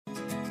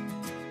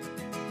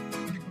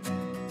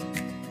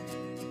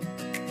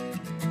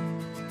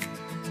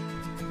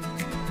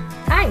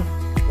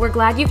We're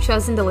glad you've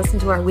chosen to listen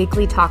to our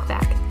weekly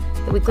talkback.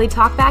 The weekly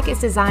talkback is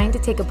designed to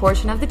take a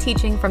portion of the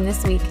teaching from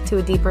this week to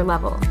a deeper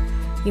level.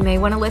 You may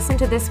want to listen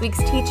to this week's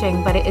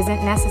teaching, but it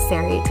isn't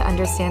necessary to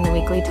understand the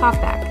weekly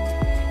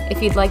talkback.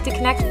 If you'd like to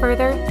connect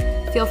further,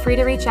 feel free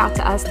to reach out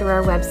to us through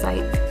our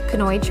website,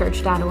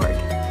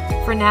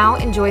 conoychurch.org. For now,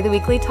 enjoy the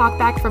weekly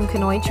talkback from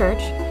Conoy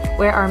Church,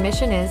 where our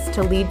mission is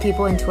to lead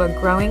people into a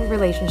growing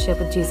relationship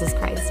with Jesus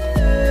Christ.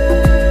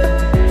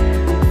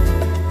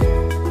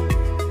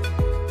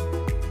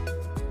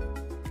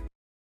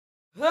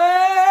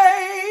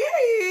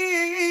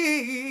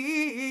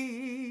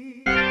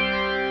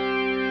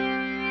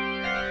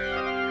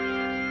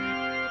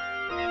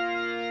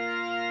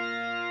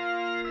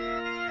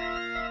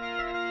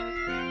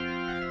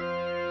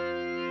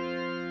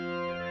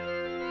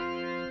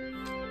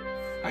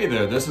 Hey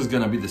there, this is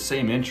going to be the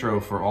same intro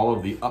for all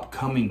of the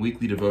upcoming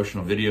weekly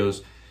devotional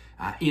videos.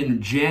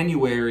 In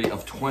January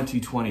of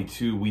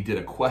 2022, we did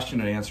a question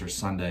and answer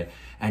Sunday,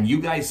 and you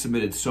guys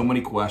submitted so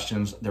many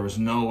questions, there was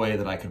no way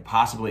that I could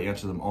possibly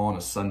answer them all in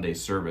a Sunday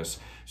service.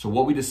 So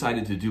what we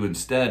decided to do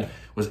instead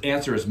was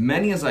answer as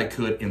many as I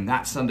could in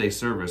that Sunday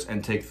service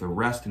and take the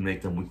rest and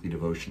make them weekly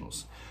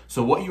devotionals.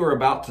 So what you are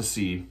about to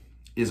see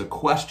is a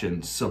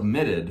question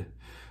submitted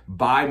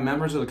by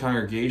members of the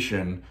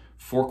congregation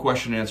for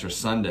question and answer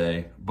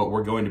Sunday, but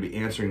we're going to be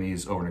answering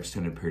these over an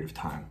extended period of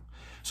time.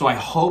 So I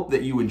hope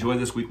that you enjoy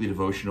this weekly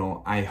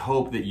devotional. I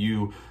hope that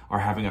you are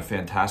having a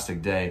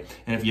fantastic day.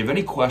 And if you have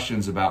any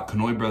questions about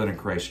Conoy Brethren in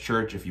Christ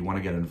Church, if you want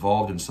to get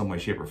involved in some way,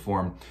 shape, or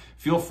form,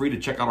 feel free to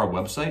check out our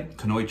website,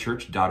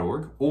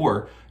 conoychurch.org,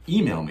 or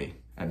email me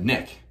at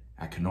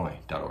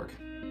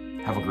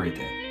nick@conoy.org. Have a great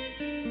day.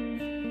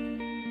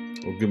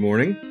 Well, good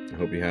morning. I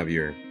hope you have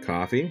your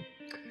coffee.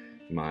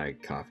 My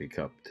coffee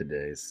cup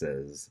today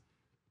says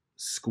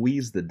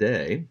squeeze the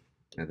day.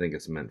 I think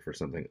it's meant for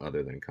something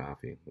other than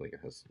coffee. Like it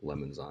has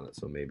lemons on it,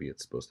 so maybe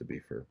it's supposed to be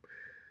for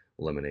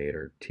lemonade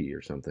or tea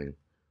or something.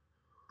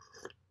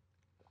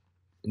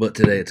 But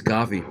today it's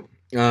coffee.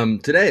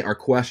 Today our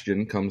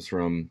question comes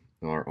from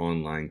our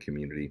online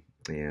community,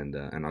 and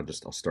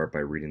I'll start by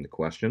reading the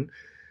question.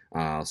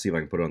 I'll see if I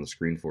can put it on the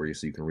screen for you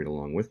so you can read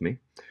along with me.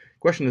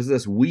 Question is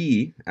this: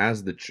 we,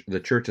 as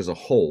the church as a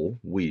whole,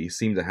 we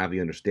seem to have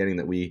the understanding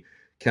that we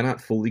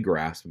cannot fully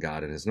grasp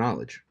God and His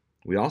knowledge.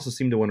 We also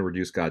seem to want to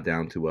reduce God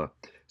down to a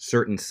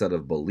certain set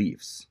of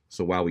beliefs.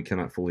 So while we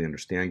cannot fully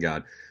understand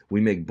God,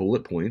 we make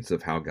bullet points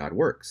of how God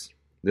works.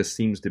 This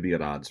seems to be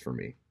at odds for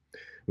me.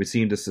 We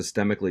seem to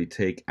systemically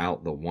take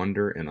out the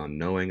wonder and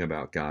unknowing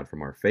about God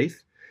from our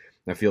faith.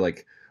 I feel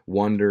like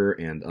wonder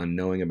and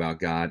unknowing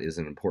about God is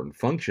an important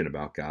function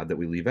about God that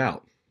we leave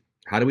out.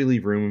 How do we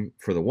leave room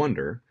for the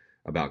wonder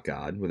about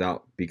God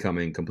without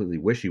becoming completely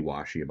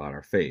wishy-washy about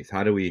our faith?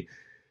 How do we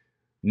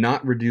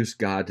not reduce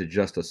God to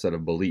just a set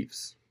of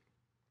beliefs?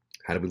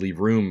 How do we leave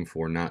room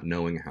for not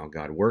knowing how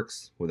God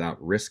works without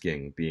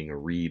risking being a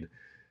reed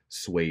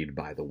swayed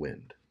by the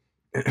wind?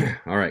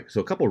 All right,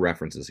 so a couple of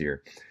references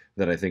here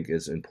that I think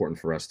is important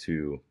for us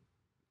to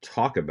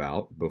talk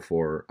about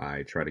before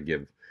I try to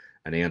give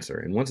an answer.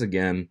 And once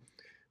again,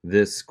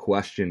 this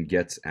question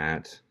gets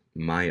at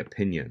my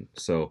opinion.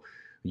 So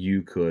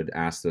you could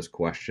ask this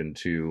question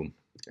to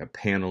a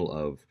panel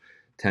of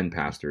 10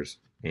 pastors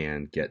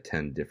and get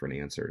 10 different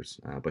answers.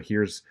 But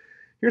here's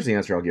the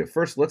answer I'll give.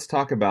 First, let's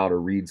talk about a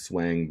reed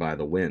swaying by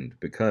the wind,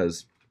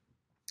 because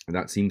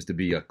that seems to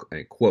be a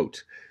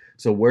quote.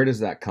 So where does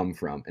that come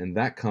from? And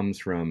that comes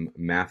from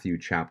Matthew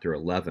chapter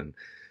 11.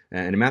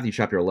 And in Matthew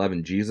chapter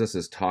 11, Jesus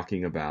is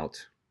talking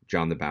about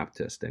John the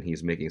Baptist, and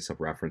he's making some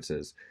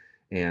references.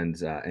 And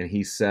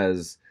he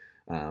says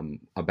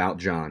about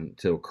John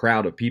to a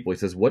crowd of people, he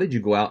says, "What did you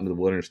go out into the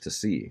wilderness to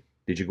see?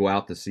 Did you go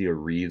out to see a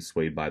reed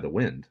swayed by the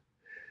wind?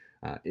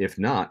 If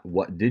not,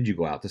 what did you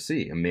go out to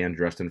see? A man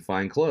dressed in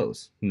fine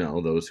clothes?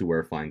 No, those who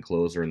wear fine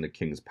clothes are in the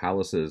king's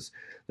palaces.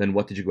 Then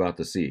what did you go out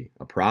to see?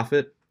 A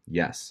prophet?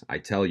 Yes, I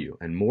tell you,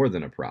 and more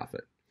than a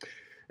prophet."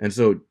 And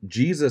so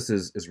Jesus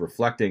is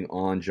reflecting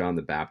on John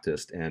the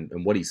Baptist, and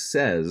what he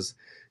says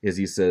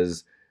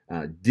is,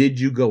 did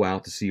you go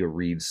out to see a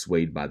reed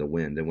swayed by the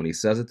wind? And when he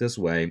says it this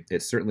way,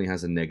 it certainly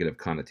has a negative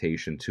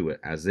connotation to it,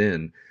 as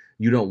in,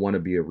 you don't want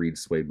to be a reed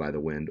swayed by the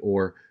wind,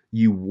 or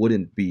you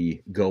wouldn't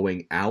be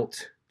going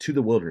out to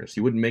the wilderness.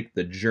 You wouldn't make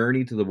the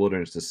journey to the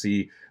wilderness to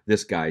see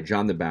this guy,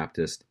 John the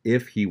Baptist,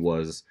 if he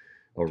was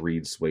a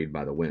reed swayed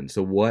by the wind.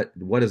 So what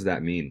does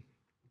that mean?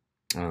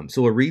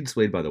 So a reed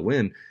swayed by the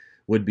wind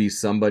would be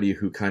somebody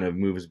who kind of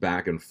moves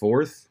back and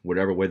forth,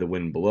 whatever way the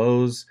wind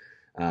blows.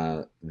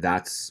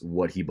 That's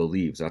what he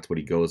believes. That's what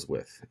he goes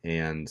with.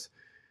 And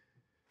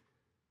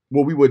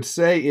what we would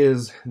say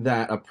is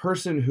that a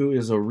person who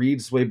is a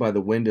reed swayed by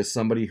the wind is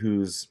somebody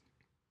who's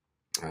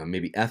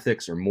maybe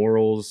ethics or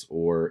morals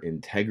or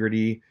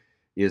integrity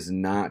is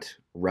not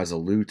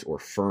resolute or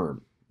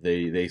firm.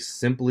 They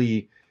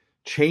simply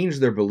change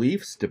their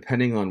beliefs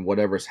depending on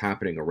whatever's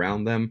happening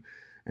around them.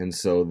 And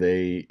so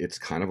it's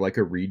kind of like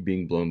a reed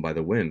being blown by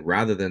the wind,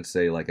 rather than,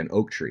 say, like an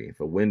oak tree. If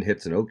a wind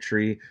hits an oak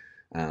tree,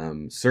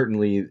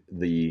 certainly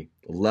the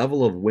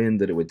level of wind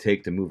that it would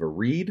take to move a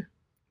reed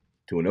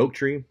to an oak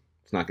tree,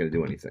 it's not going to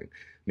do anything.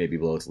 Maybe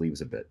blow its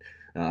leaves a bit.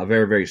 A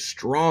very, very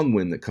strong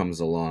wind that comes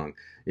along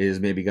is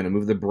maybe going to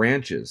move the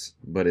branches,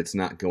 but it's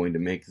not going to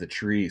make the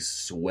tree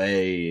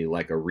sway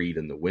like a reed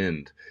in the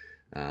wind.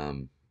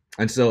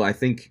 And so I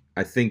think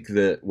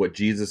that what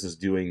Jesus is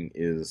doing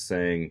is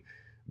saying,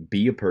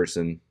 be a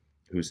person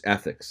whose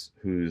ethics,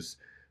 whose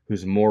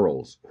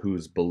morals,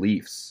 whose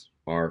beliefs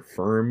are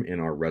firm and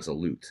are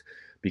resolute,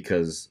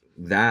 because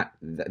that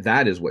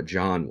is what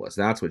John was.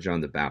 That's what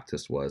John the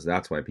Baptist was.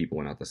 That's why people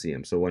went out to see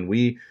him. So when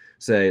we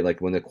say, like,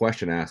 when the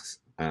question asks,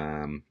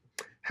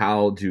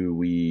 how do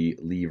we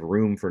leave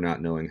room for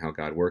not knowing how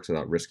God works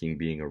without risking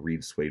being a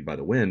reed swayed by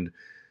the wind?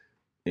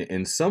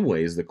 In some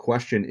ways, the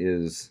question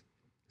is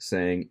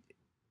saying,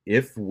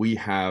 if we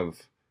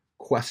have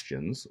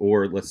questions,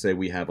 or let's say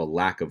we have a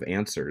lack of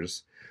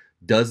answers,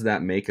 does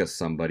that make us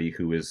somebody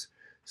who is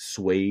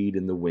swayed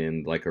in the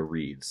wind like a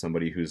reed,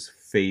 somebody whose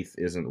faith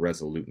isn't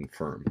resolute and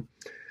firm?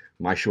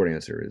 My short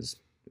answer is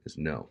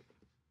no.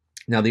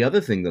 Now, the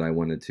other thing that I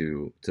wanted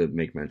to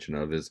make mention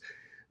of is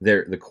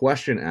the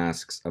question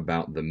asks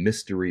about the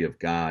mystery of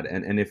God.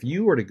 And if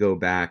you were to go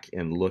back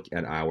and look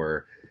at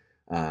our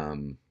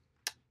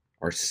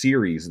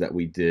series that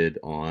we did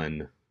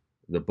on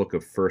the book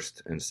of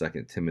 1st and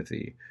 2nd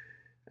Timothy,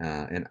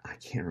 and I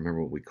can't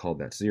remember what we called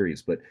that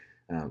series, but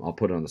I'll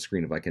put it on the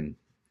screen if I can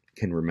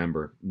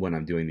remember when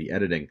I'm doing the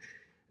editing.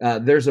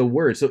 There's a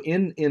word. So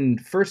in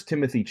 1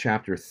 Timothy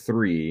chapter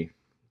 3,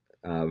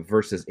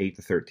 verses 8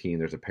 to 13,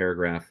 there's a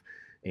paragraph,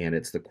 and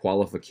it's the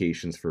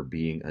qualifications for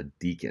being a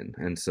deacon.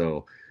 And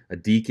so a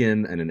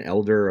deacon and an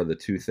elder are the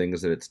two things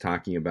that it's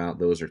talking about.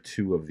 Those are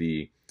two of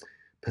the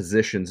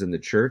positions in the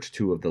church,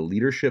 two of the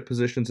leadership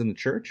positions in the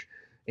church.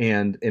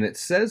 And it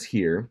says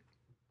here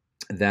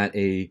that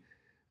a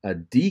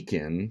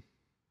deacon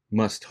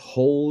must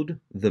hold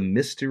the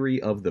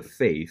mystery of the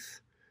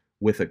faith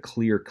with a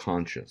clear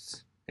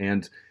conscience.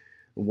 And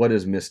what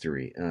is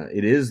mystery?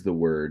 It is the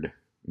word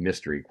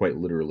mystery, quite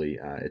literally.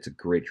 It's a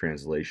great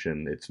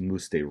translation. It's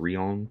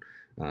mysterion.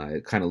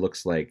 It kind of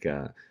looks like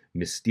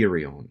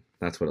mysterion.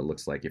 That's what it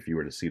looks like if you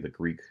were to see the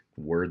Greek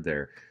word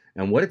there.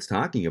 And what it's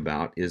talking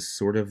about is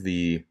sort of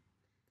the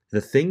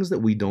things that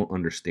we don't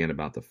understand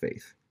about the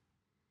faith.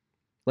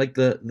 Like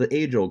the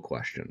age-old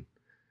question,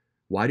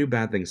 why do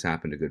bad things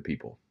happen to good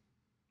people?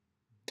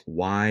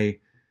 Why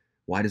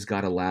does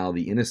God allow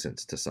the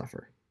innocents to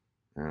suffer?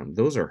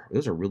 Those are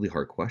really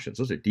hard questions.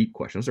 Those are deep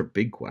questions. Those are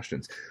big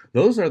questions.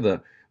 Those are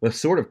the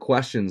sort of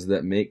questions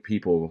that make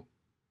people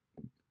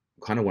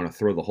kind of want to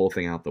throw the whole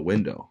thing out the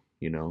window,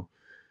 you know.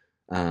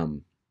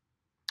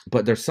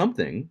 But there's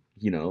something,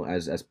 you know,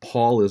 as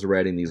Paul is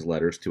writing these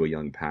letters to a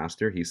young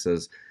pastor, he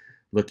says,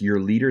 look, your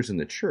leaders in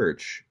the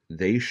church,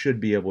 they should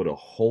be able to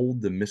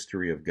hold the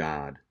mystery of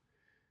God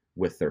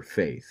with their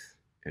faith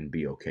and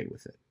be okay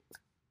with it.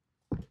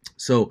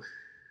 So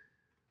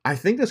I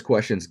think this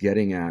question's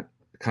getting at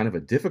kind of a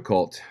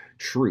difficult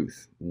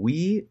truth.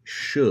 We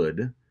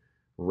should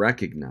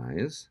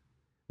recognize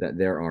that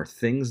there are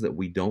things that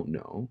we don't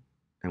know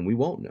and we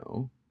won't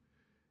know,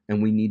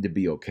 and we need to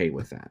be okay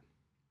with that.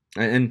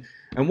 And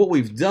what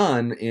we've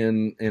done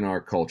in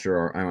our culture,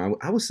 or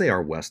I would say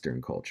our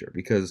Western culture,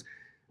 because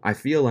I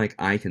feel like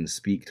I can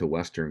speak to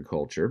Western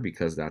culture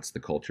because that's the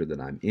culture that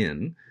I'm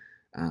in.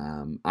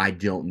 I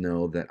don't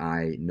know that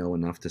I know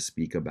enough to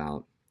speak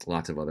about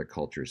lots of other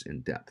cultures in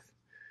depth.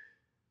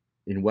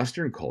 In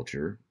Western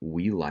culture,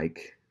 we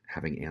like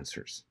having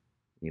answers.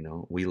 You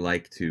know, we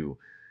like to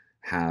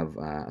have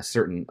a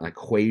certain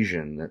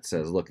equation that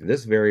says, look,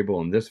 this variable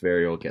and this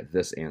variable get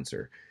this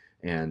answer.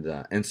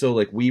 And so,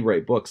 like, we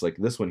write books like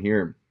this one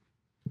here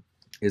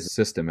is a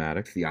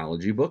systematic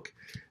theology book.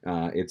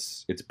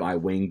 It's by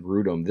Wayne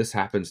Grudem. This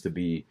happens to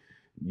be,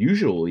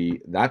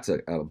 usually that's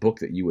a book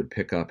that you would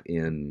pick up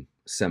in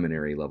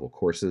seminary level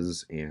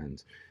courses.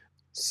 And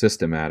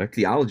systematic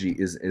theology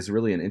is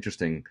really an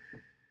interesting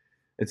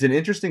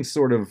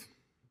sort of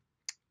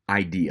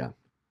idea.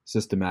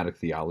 Systematic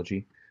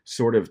theology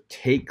sort of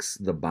takes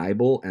the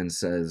Bible and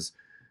says,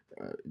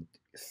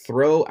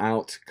 throw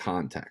out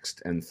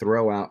context and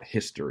throw out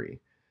history.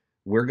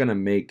 We're going to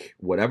make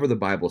whatever the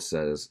Bible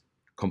says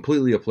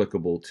completely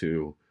applicable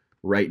to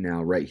right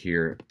now, right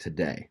here,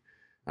 today.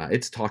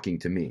 It's talking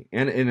to me.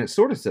 And it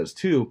sort of says,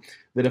 too,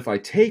 that if I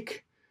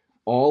take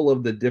all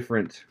of the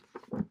different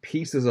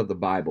pieces of the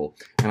Bible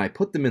and I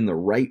put them in the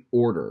right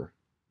order,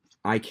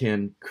 I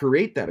can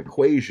create that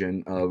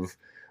equation of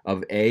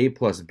A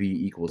plus B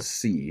equals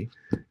C.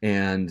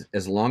 And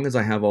as long as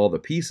I have all the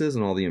pieces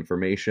and all the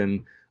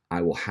information,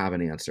 I will have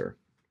an answer.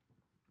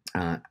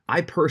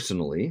 I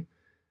personally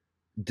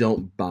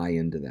don't buy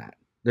into that.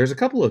 There's a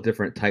couple of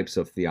different types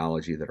of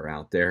theology that are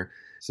out there.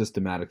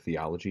 Systematic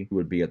theology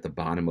would be at the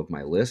bottom of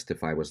my list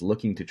if I was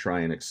looking to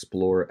try and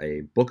explore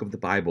a book of the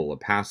Bible, a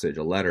passage,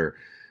 a letter,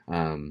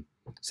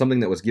 something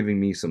that was giving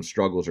me some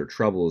struggles or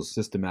troubles.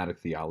 Systematic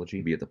theology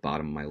would be at the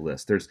bottom of my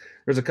list. There's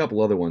a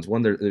couple other ones.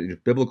 One, there's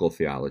biblical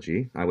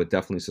theology. I would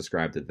definitely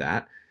subscribe to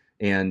that.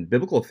 And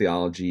biblical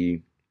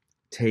theology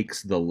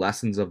takes the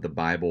lessons of the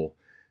Bible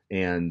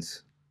and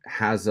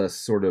has us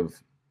sort of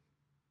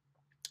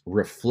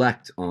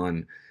reflect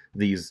on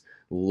these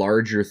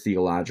larger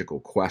theological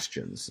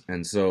questions.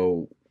 And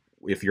so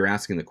if you're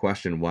asking the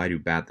question, why do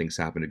bad things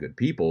happen to good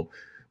people?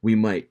 We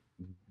might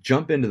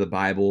jump into the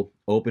Bible,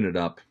 open it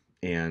up,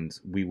 and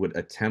we would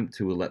attempt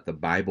to let the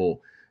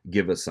Bible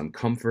give us some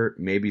comfort,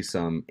 maybe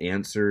some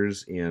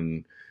answers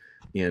in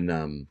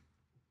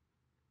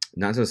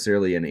not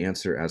necessarily an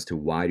answer as to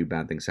why do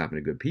bad things happen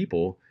to good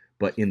people,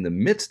 but in the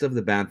midst of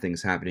the bad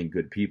things happening to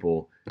good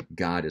people,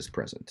 God is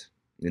present.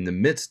 In the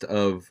midst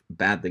of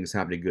bad things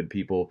happening to good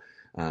people,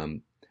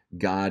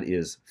 God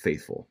is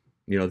faithful.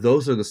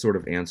 Those are the sort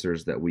of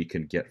answers that we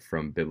can get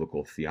from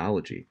biblical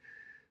theology.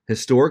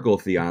 Historical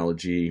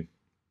theology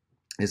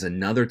is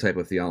another type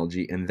of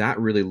theology, and that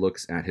really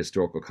looks at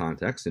historical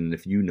context. And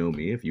if you know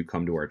me, if you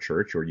come to our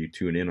church or you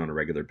tune in on a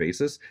regular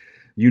basis,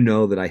 you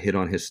know that I hit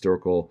on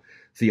historical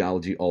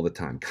theology all the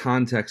time.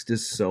 Context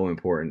is so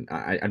important.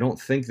 I don't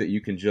think that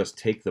you can just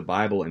take the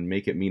Bible and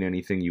make it mean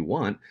anything you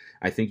want.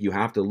 I think you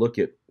have to look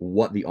at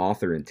what the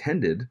author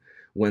intended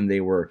when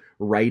they were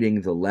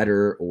writing the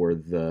letter or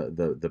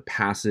the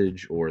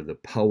passage or the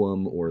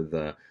poem or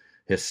the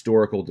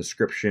historical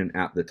description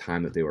at the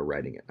time that they were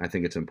writing it. I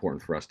think it's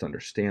important for us to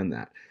understand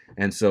that.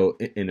 And so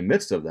in the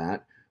midst of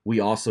that, we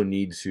also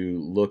need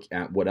to look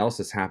at what else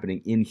is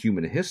happening in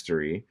human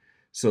history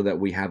so that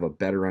we have a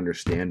better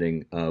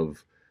understanding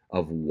of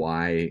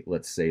why,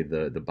 let's say,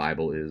 the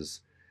Bible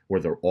is, or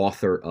the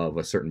author of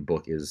a certain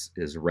book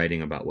is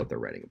writing about what they're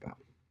writing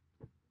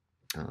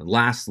about.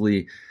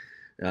 Lastly,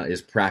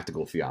 is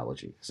practical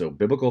theology. So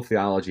biblical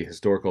theology,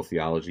 historical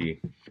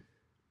theology,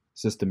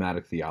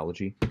 systematic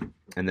theology,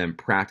 and then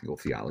practical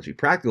theology.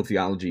 Practical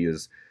theology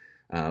is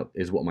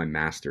what my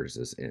master's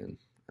is in.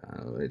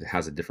 It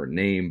has a different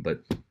name,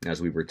 but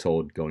as we were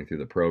told going through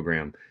the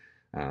program,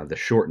 the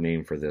short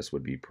name for this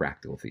would be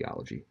practical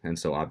theology. And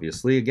so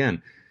obviously,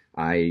 again,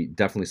 I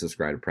definitely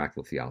subscribe to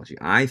practical theology.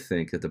 I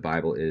think that the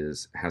Bible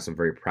has some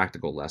very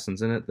practical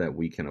lessons in it that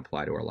we can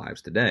apply to our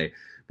lives today,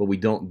 but we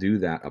don't do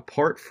that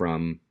apart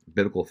from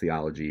biblical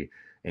theology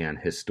and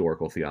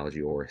historical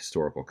theology or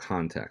historical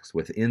context.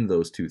 Within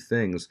those two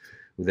things,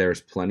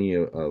 there's plenty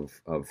of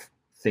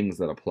things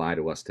that apply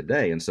to us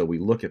today. And so we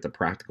look at the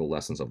practical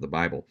lessons of the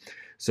Bible.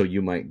 So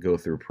you might go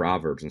through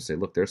Proverbs and say,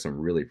 look, there's some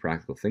really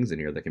practical things in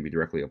here that can be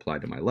directly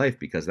applied to my life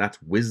because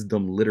that's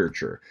wisdom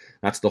literature.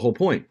 That's the whole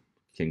point.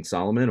 King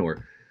Solomon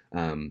or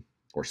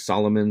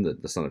Solomon,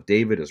 the son of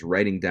David, is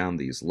writing down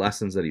these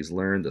lessons that he's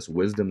learned, this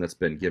wisdom that's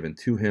been given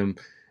to him.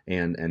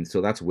 And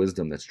so that's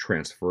wisdom that's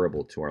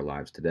transferable to our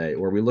lives today.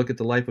 Or we look at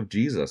the life of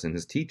Jesus and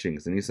his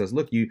teachings, and he says,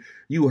 look,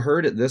 you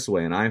heard it this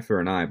way, an eye for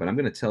an eye, but I'm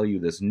going to tell you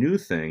this new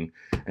thing,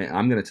 and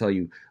I'm going to tell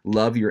you,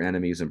 love your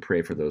enemies and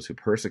pray for those who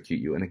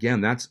persecute you. And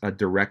again, that's a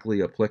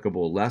directly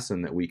applicable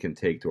lesson that we can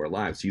take to our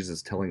lives. Jesus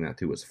is telling that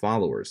to his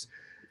followers.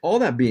 All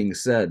that being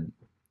said,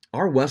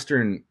 our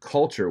Western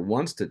culture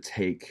wants to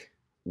take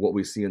what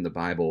we see in the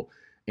Bible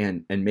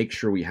and make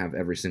sure we have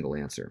every single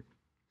answer.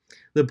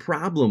 The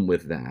problem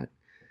with that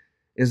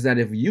is that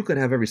if you could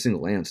have every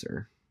single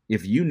answer,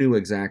 if you knew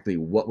exactly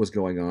what was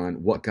going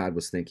on, what God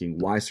was thinking,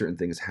 why certain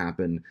things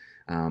happen,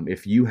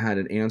 if you had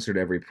an answer to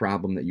every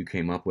problem that you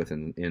came up with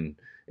in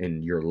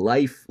your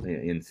life,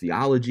 in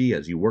theology,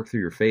 as you work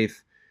through your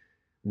faith,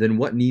 then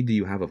what need do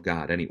you have of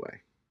God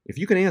anyway? If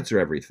you can answer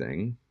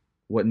everything,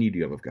 what need do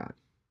you have of God?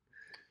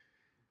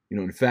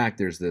 In fact,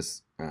 there's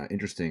this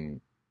interesting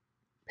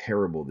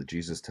parable that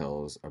Jesus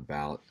tells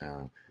about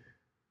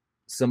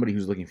somebody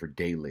who's looking for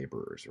day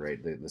laborers, right?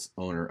 This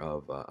owner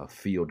of a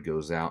field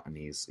goes out and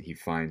he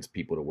finds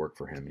people to work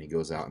for him. And he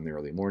goes out in the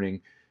early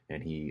morning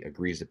and he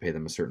agrees to pay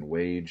them a certain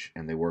wage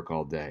and they work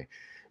all day.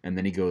 And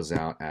then he goes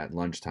out at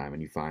lunchtime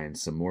and he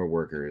finds some more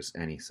workers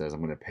and he says, I'm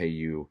going to pay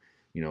you,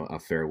 a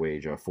fair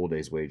wage, a full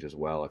day's wage as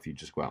well if you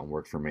just go out and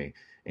work for me.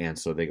 And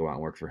so they go out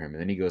and work for him.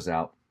 And then he goes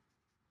out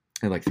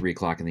at like 3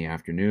 o'clock in the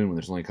afternoon when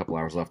there's only a couple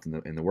hours left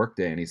in the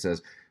workday, and he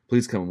says,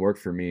 please come and work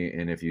for me,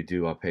 and if you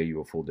do, I'll pay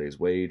you a full day's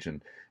wage.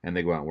 And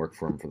they go out and work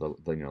for him for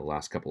the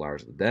last couple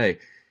hours of the day.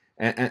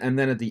 And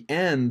then at the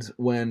end,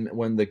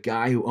 when the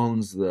guy who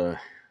owns the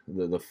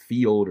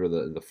field or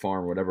the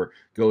farm or whatever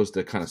goes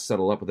to kind of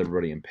settle up with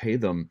everybody and pay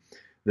them,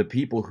 the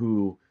people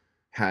who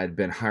had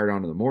been hired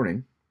on in the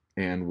morning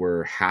and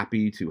were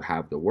happy to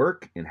have the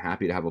work and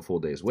happy to have a full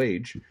day's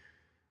wage,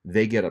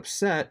 they get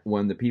upset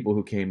when the people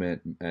who came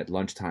at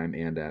lunchtime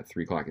and at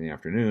 3 o'clock in the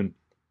afternoon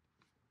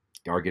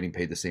are getting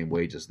paid the same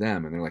wage as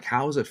them. And they're like,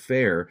 how is it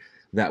fair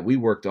that we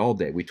worked all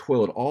day, we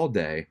toiled all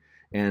day,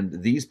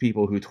 and these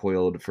people who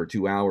toiled for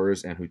 2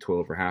 hours and who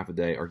toiled for half a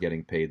day are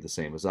getting paid the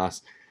same as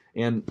us?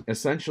 And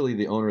essentially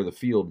the owner of the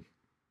field,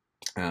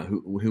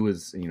 who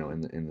is,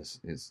 in this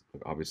is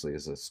obviously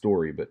is a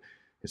story, but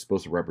is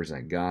supposed to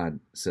represent God,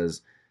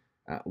 says,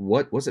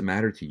 what does it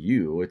matter to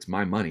you? It's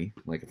my money.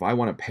 Like, if I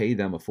want to pay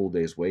them a full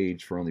day's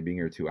wage for only being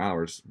here 2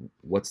 hours,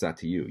 what's that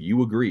to you?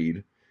 You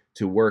agreed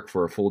to work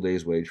for a full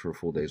day's wage for a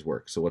full day's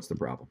work. So what's the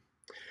problem?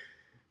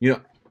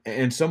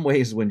 In some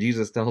ways, when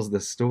Jesus tells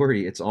this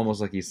story, it's almost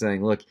like he's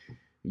saying, look,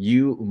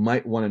 you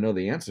might want to know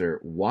the answer.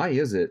 Why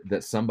is it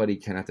that somebody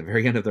can, at the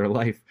very end of their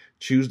life,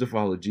 choose to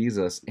follow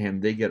Jesus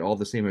and they get all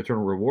the same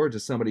eternal rewards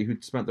as somebody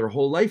who spent their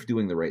whole life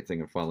doing the right thing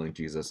and following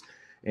Jesus?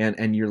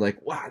 And you're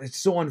like, wow, that's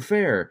so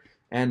unfair.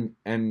 And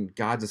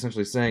God's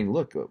essentially saying,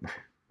 look,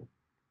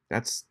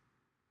 that's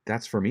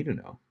for me to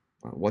know.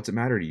 What's it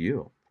matter to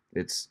you?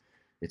 It's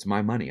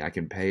my money. I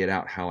can pay it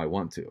out how I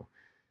want to.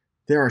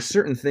 There are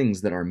certain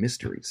things that are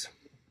mysteries.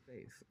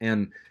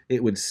 And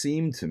it would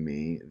seem to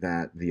me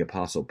that the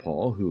Apostle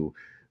Paul, who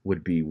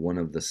would be one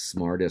of the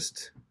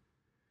smartest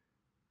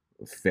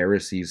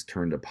Pharisees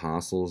turned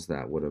apostles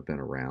that would have been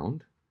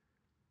around,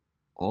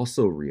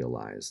 also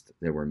realized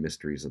there were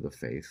mysteries of the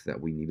faith that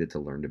we needed to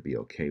learn to be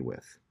okay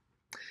with.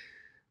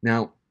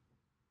 Now,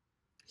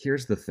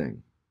 here's the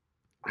thing.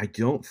 I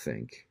don't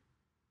think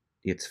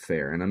it's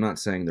fair, and I'm not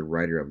saying the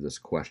writer of this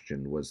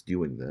question was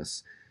doing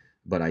this,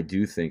 but I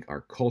do think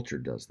our culture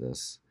does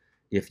this.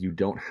 If you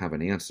don't have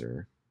an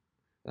answer,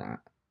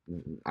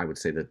 I would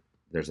say that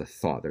there's a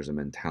thought, there's a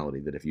mentality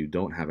that if you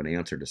don't have an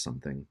answer to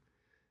something,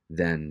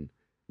 then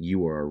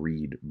you are a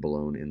reed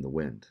blown in the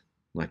wind.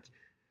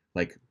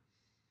 Like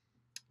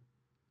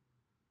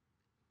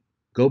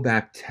go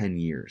back 10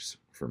 years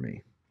for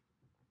me.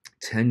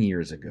 10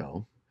 years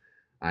ago,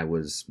 I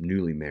was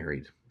newly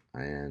married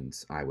and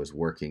I was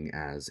working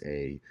as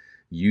a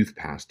youth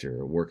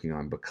pastor, working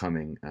on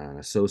becoming an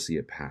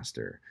associate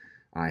pastor.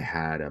 I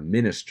had a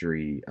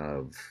ministry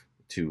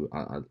to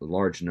a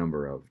large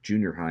number of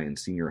junior high and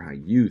senior high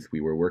youth. We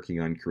were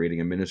working on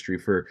creating a ministry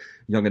for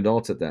young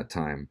adults at that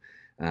time.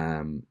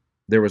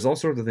 There was all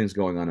sorts of things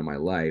going on in my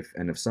life.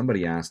 And if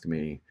somebody asked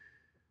me,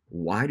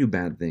 why do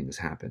bad things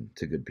happen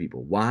to good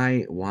people?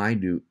 Why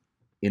do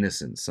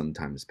innocents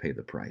sometimes pay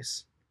the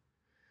price?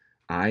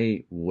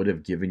 I would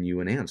have given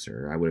you an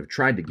answer. I would have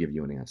tried to give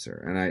you an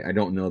answer. And I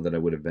don't know that I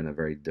would have been a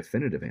very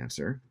definitive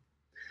answer.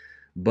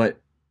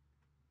 But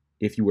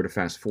if you were to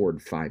fast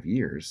forward 5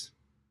 years,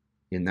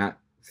 in that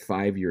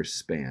 5-year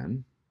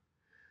span,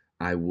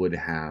 I would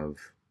have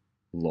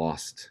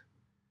lost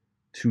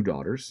 2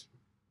 daughters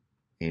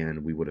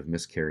and we would have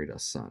miscarried a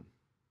son.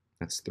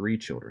 That's 3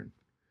 children.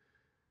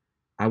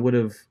 I would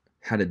have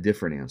had a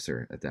different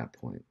answer at that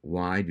point.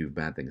 Why do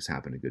bad things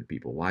happen to good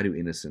people? Why do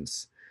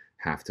innocents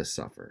have to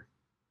suffer?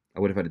 I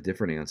would have had a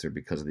different answer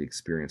because of the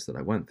experience that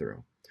I went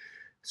through.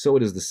 So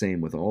it is the same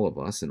with all of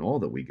us and all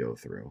that we go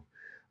through.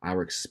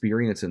 Our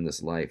experience in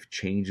this life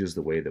changes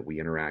the way that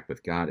we interact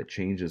with God. It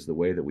changes the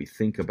way that we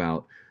think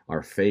about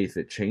our faith.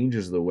 It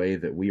changes the way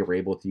that we are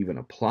able to even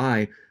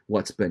apply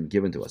what's been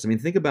given to us. I mean,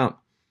 think about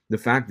the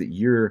fact that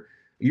you're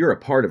a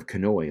part of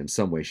Kanoi in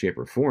some way, shape,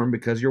 or form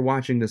because you're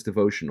watching this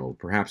devotional.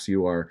 Perhaps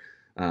you are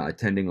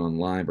attending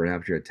online,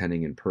 perhaps you're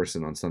attending in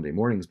person on Sunday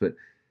mornings, but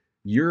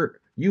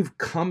you've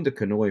come to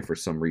Kanoi for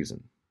some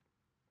reason.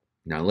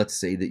 Now, let's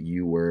say that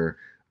you were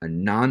a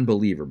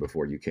non-believer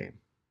before you came,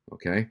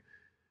 okay?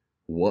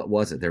 What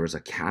was it? There was a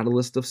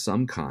catalyst of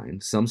some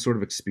kind, some sort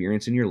of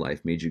experience in your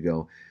life made you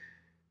go,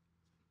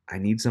 I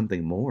need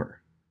something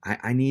more.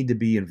 I need to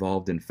be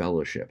involved in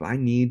fellowship. I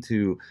need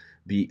to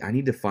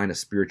find a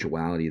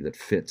spirituality that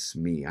fits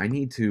me. I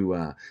need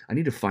to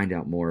find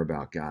out more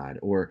about God.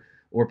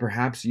 Or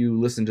perhaps you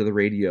listened to the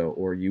radio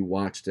or you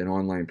watched an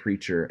online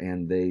preacher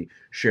and they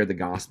shared the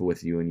gospel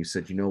with you and you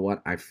said, you know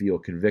what, I feel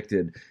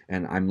convicted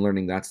and I'm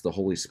learning that's the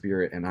Holy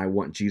Spirit and I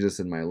want Jesus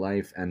in my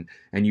life, and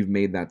you've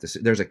made that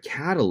decision. There's a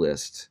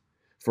catalyst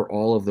for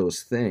all of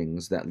those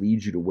things that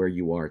leads you to where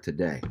you are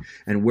today.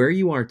 And where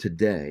you are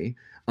today,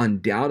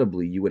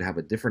 undoubtedly you would have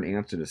a different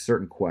answer to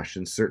certain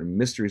questions, certain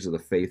mysteries of the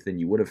faith than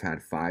you would have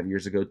had 5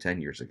 years ago, 10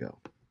 years ago.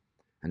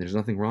 And there's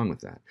nothing wrong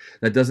with that.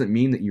 That doesn't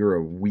mean that you're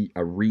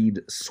a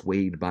reed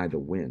swayed by the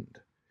wind.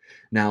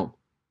 Now,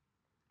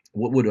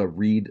 what would a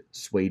reed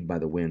swayed by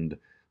the wind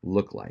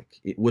look like?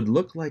 It would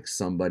look like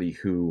somebody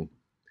who,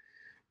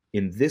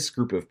 in this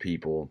group of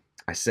people,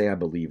 I say I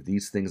believe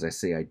these things, I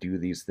say I do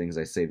these things,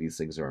 I say these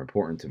things are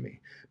important to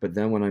me. But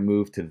then when I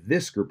move to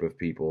this group of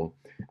people,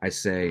 I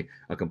say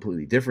a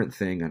completely different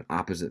thing, an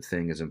opposite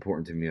thing is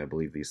important to me, I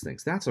believe these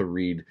things. That's a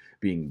reed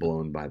being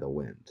blown by the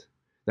wind.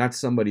 That's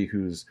somebody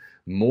whose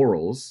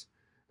morals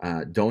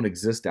don't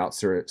exist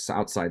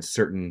outside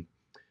certain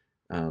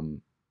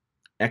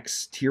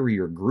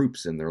exterior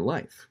groups in their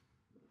life.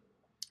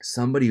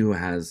 Somebody who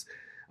has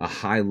a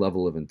high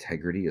level of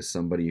integrity is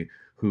somebody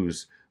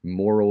whose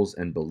morals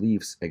and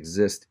beliefs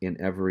exist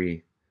in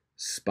every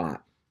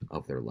spot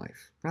of their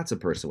life. That's a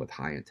person with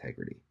high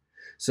integrity.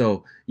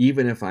 So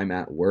even if I'm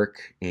at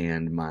work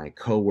and my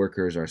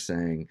coworkers are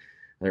saying,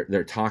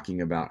 they're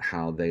talking about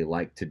how they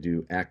like to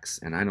do X,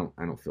 and I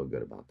don't feel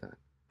good about that.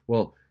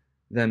 Well,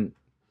 then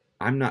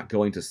I'm not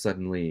going to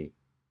suddenly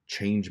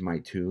change my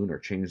tune or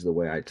change the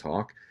way I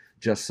talk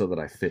just so that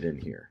I fit in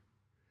here.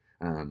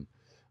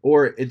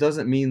 Or it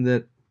doesn't mean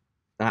that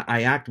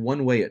I act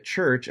one way at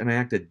church and I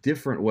act a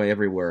different way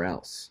everywhere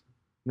else.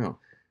 No,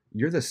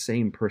 you're the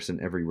same person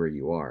everywhere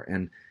you are,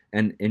 and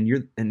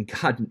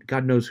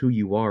God knows who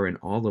you are in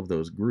all of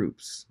those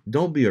groups.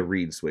 Don't be a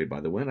reed swayed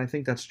by the wind. I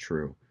think that's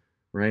true.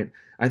 right?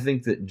 I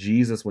think that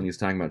Jesus, when he's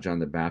talking about John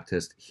the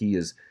Baptist, he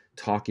is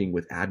talking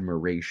with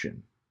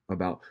admiration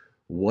about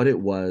what it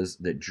was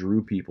that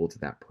drew people to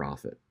that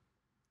prophet.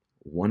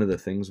 One of the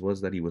things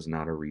was that he was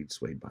not a reed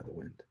swayed by the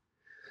wind.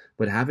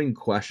 But having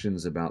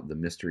questions about the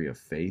mystery of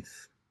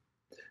faith,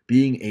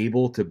 being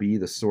able to be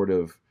the sort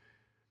of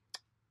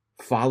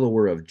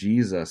follower of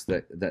Jesus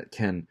that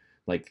can,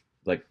 like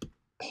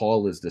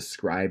Paul is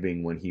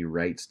describing when he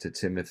writes to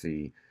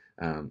Timothy,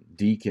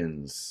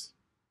 deacons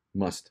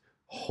must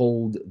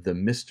hold the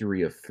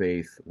mystery of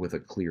faith with a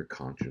clear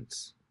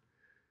conscience.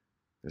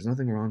 There's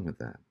nothing wrong with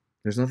that.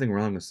 There's nothing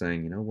wrong with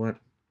saying, you know what?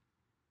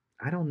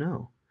 I don't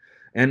know.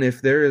 And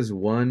if there is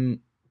one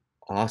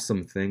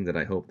awesome thing that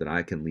I hope that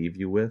I can leave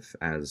you with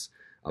as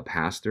a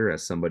pastor,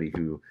 as somebody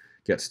who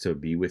gets to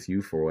be with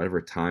you for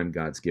whatever time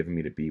God's given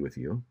me to be with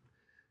you,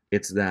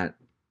 it's that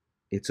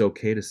it's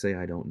okay to say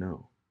I don't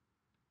know.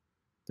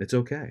 It's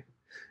okay.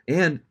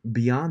 And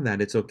beyond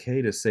that, it's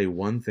okay to say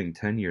one thing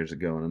 10 years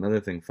ago and another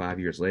thing 5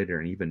 years later.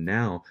 And even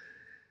now,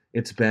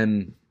 it's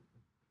been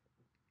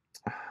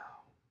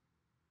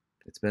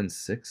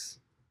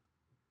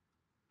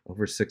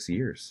over 6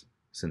 years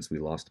since we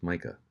lost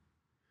Micah,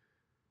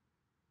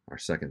 our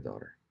second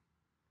daughter.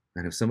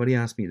 And if somebody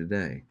asked me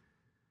today,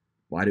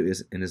 why do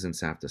innocents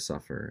have to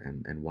suffer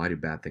and why do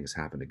bad things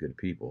happen to good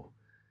people?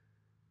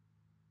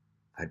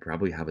 I'd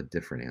probably have a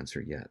different answer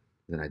yet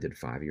than I did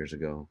 5 years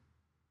ago,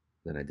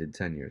 than I did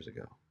 10 years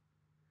ago.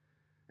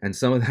 And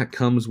some of that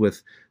comes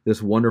with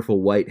this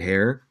wonderful white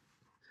hair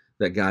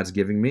that God's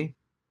giving me.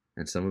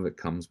 And some of it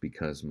comes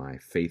because my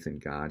faith in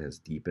God has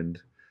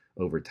deepened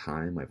over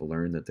time. I've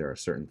learned that there are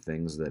certain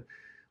things that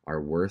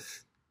are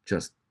worth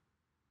just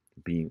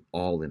being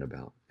all in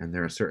about. And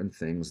there are certain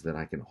things that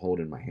I can hold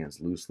in my hands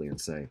loosely and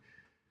say,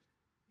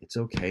 it's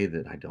okay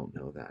that I don't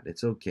know that.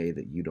 It's okay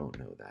that you don't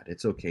know that.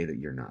 It's okay that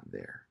you're not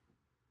there.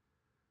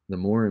 The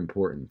more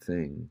important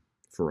thing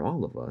for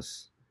all of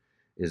us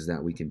is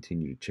that we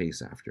continue to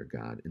chase after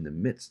God in the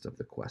midst of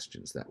the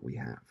questions that we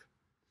have.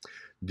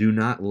 Do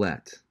not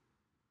let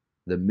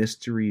the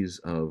mysteries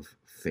of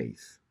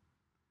faith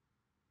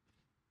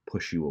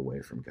push you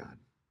away from God.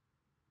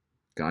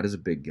 God is a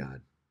big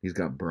God. He's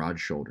got broad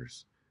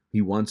shoulders.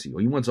 He wants you.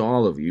 He wants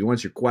all of you. He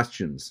wants your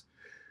questions.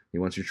 He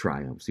wants your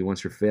triumphs. He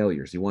wants your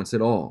failures. He wants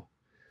it all.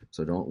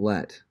 So don't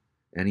let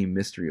any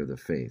mystery of the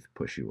faith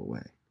push you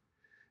away.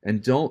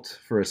 And don't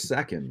for a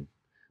second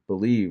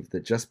believe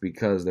that just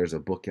because there's a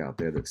book out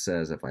there that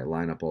says if I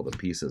line up all the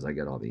pieces, I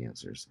get all the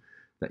answers,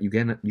 that you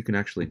can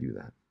actually do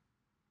that.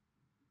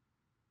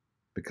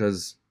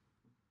 Because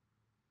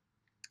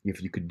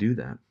if you could do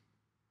that,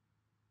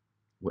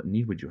 what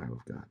need would you have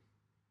of God?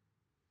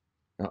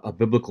 A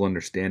biblical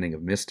understanding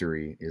of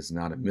mystery is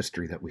not a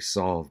mystery that we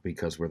solve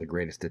because we're the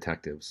greatest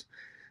detectives.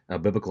 A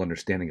biblical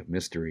understanding of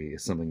mystery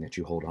is something that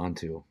you hold on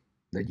to,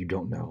 that you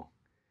don't know,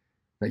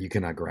 that you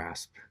cannot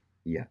grasp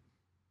yet.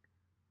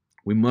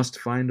 We must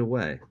find a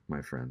way,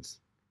 my friends,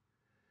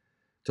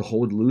 to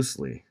hold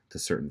loosely to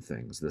certain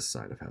things this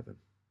side of heaven.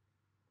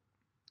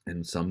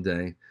 And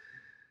someday,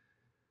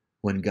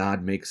 when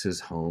God makes his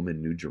home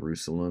in New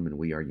Jerusalem and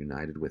we are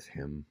united with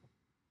him,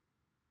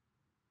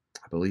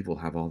 I believe we'll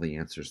have all the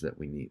answers that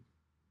we need.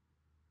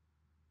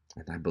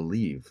 And I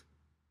believe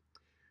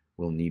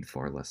we'll need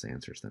far less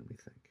answers than we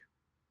think.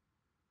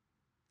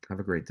 Have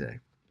a great day.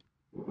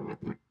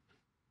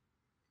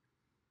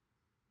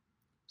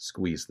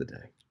 Squeeze the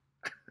day.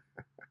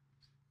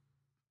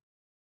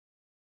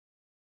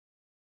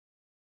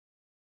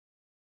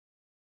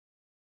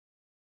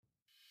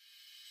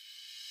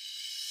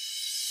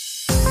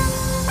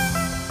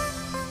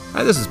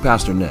 Hi, this is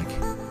Pastor Nick.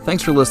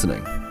 Thanks for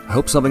listening. I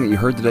hope something that you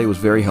heard today was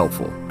very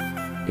helpful.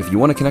 If you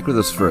want to connect with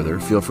us further,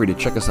 feel free to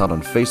check us out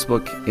on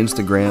Facebook,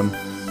 Instagram,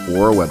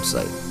 or our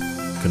website,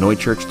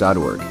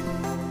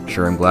 KenoiChurch.org.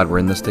 Sure, I'm glad we're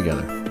in this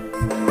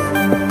together.